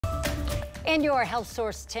In your Health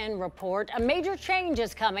Source 10 report, a major change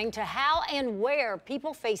is coming to how and where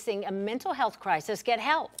people facing a mental health crisis get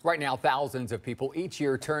help. Right now, thousands of people each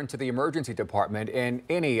year turn to the emergency department in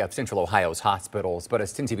any of Central Ohio's hospitals. But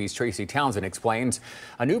as 10 TV's Tracy Townsend explains,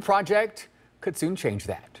 a new project could soon change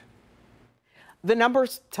that. The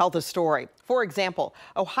numbers tell the story. For example,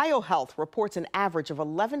 Ohio Health reports an average of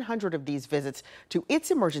 1,100 of these visits to its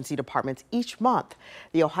emergency departments each month.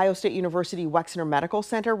 The Ohio State University Wexner Medical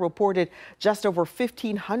Center reported just over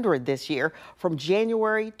 1,500 this year from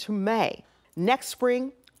January to May. Next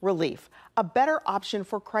spring, relief, a better option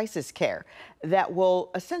for crisis care that will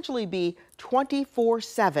essentially be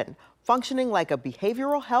 24/7, functioning like a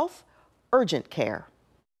behavioral health urgent care.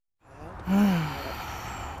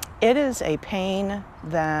 It is a pain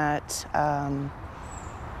that I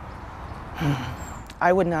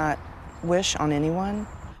would not wish on anyone.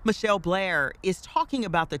 Michelle Blair is talking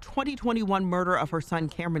about the 2021 murder of her son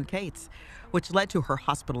Cameron Cates, which led to her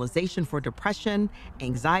hospitalization for depression,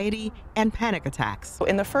 anxiety, and panic attacks.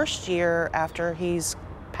 In the first year after he's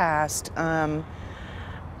passed,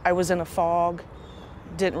 I was in a fog,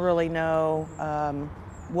 didn't really know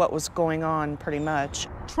what was going on pretty much.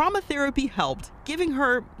 Trauma therapy helped, giving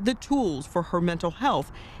her the tools for her mental health,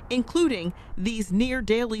 including these near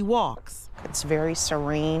daily walks. It's very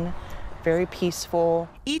serene, very peaceful.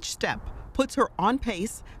 Each step puts her on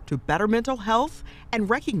pace to better mental health and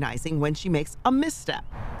recognizing when she makes a misstep.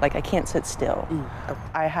 Like, I can't sit still.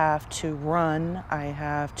 I have to run, I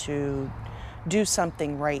have to do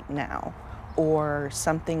something right now, or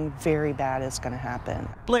something very bad is going to happen.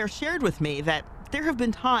 Blair shared with me that there have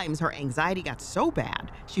been times her anxiety got so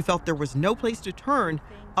bad, she felt there was no place to turn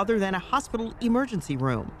other than a hospital emergency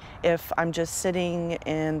room. If I'm just sitting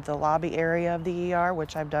in the lobby area of the ER,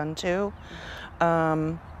 which I've done too,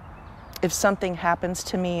 if something happens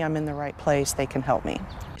to me, I'm in the right place, they can help me.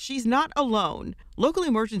 She's not alone. Local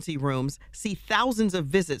emergency rooms see thousands of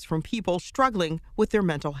visits from people struggling with their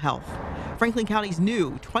mental health. Franklin County's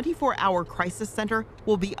new 24-hour crisis center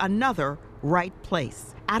will be another right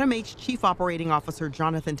place. Adam H. Chief Operating Officer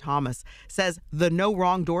Jonathan Thomas says the no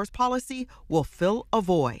wrong doors policy will fill a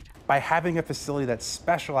void. By having a facility that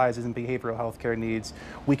specializes in behavioral health care needs,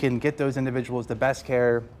 we can get those individuals the best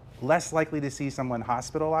care, less likely to see someone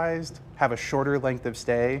hospitalized, have a shorter length of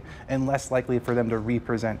stay, and less likely for them to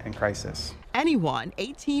re-present in crisis. Anyone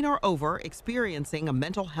 18 or over experiencing a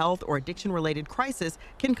mental health or addiction-related crisis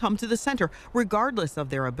can come to the center, regardless of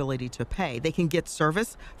their ability to pay. They can get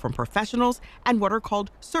service from professionals and what are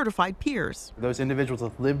called certified peers. Those individuals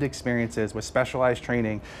with lived experiences, with specialized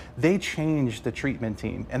training, they change the treatment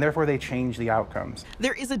team, and therefore they change the outcomes.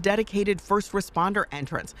 There is a dedicated first responder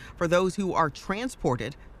entrance for those who are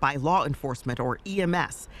transported by law enforcement or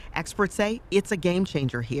EMS. Experts say it's a game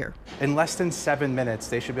changer here. In less than 7 minutes,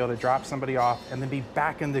 they should be able to drop somebody off and then be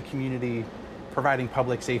back in the community providing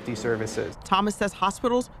public safety services. Thomas says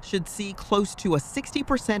hospitals should see close to a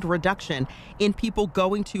 60% reduction in people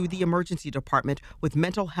going to the emergency department with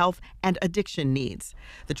mental health and addiction needs.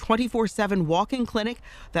 The 24/7 walk-in clinic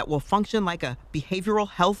that will function like a behavioral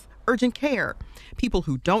health urgent care. People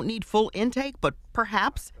who don't need full intake but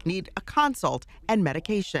perhaps need a consult and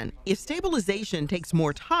medication. If stabilization takes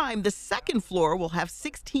more time, the second floor will have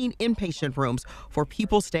 16 inpatient rooms for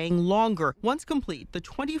people staying longer. Once complete, the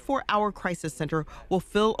 24-hour crisis center will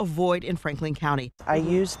fill a void in Franklin County. I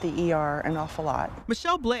use the ER an awful lot.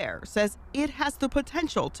 Michelle Blair says it has the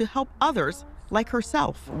potential to help others like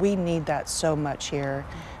herself. We need that so much here.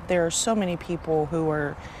 There are so many people who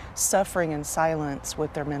are suffering in silence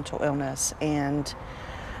with their mental illness and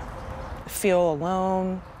feel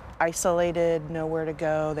alone, isolated, nowhere to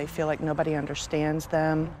go. They feel like nobody understands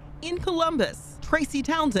them. In Columbus, Tracy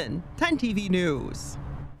Townsend, 10 TV News.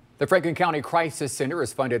 The Franklin County Crisis Center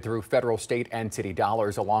is funded through federal, state, and city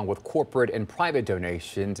dollars, along with corporate and private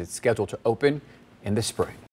donations. It's scheduled to open in the spring.